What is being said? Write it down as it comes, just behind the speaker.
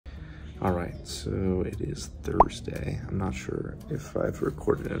Alright, so it is Thursday. I'm not sure if I've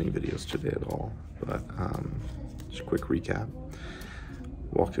recorded any videos today at all, but just a quick recap.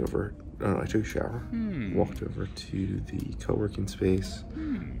 Walked over, I took a shower, walked over to the co-working space,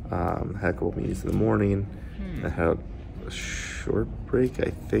 had a couple meetings in the morning. I had a short break,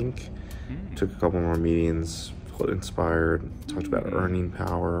 I think. Took a couple more meetings, felt inspired, talked about earning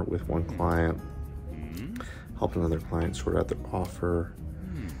power with one client, helped another client sort out their offer.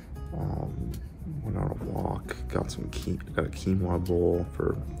 Went on a walk, got a quinoa bowl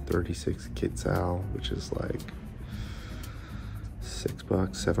for 36 quetzal, which is like $6,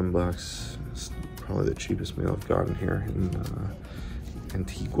 $7. It's probably the cheapest meal I've gotten here in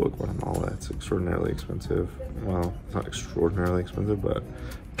Antigua, Guatemala. It's extraordinarily expensive. Well, not extraordinarily expensive, but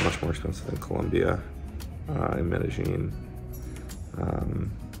much more expensive than Colombia, in Medellin.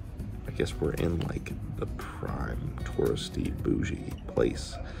 I guess we're in like the prime touristy bougie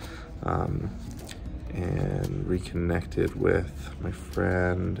place. And reconnected with my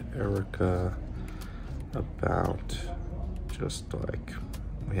friend Erica about just like,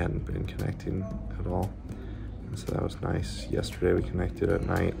 we hadn't been connecting at all, and so that was nice. Yesterday we connected at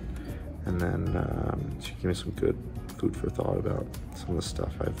night, and then she gave me some good food for thought about some of the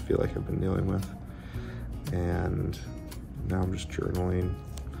stuff I feel like I've been dealing with, and now I'm just journaling.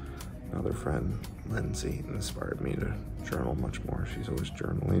 Another friend, Lindsay, inspired me to journal much more. She's always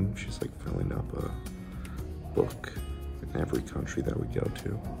journaling. She's like filling up a book in every country that we go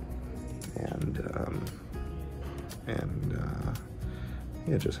to, and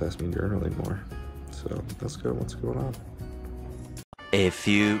yeah, it just has me journaling more. So that's good. What's going on? A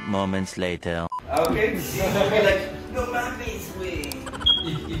few moments later. Okay, like, no mames, way.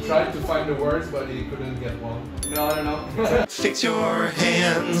 He tried to find the words, but he couldn't get one. No, I don't know. Fix your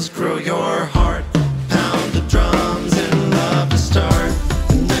hands, grow your heart, pound the drums and love to start.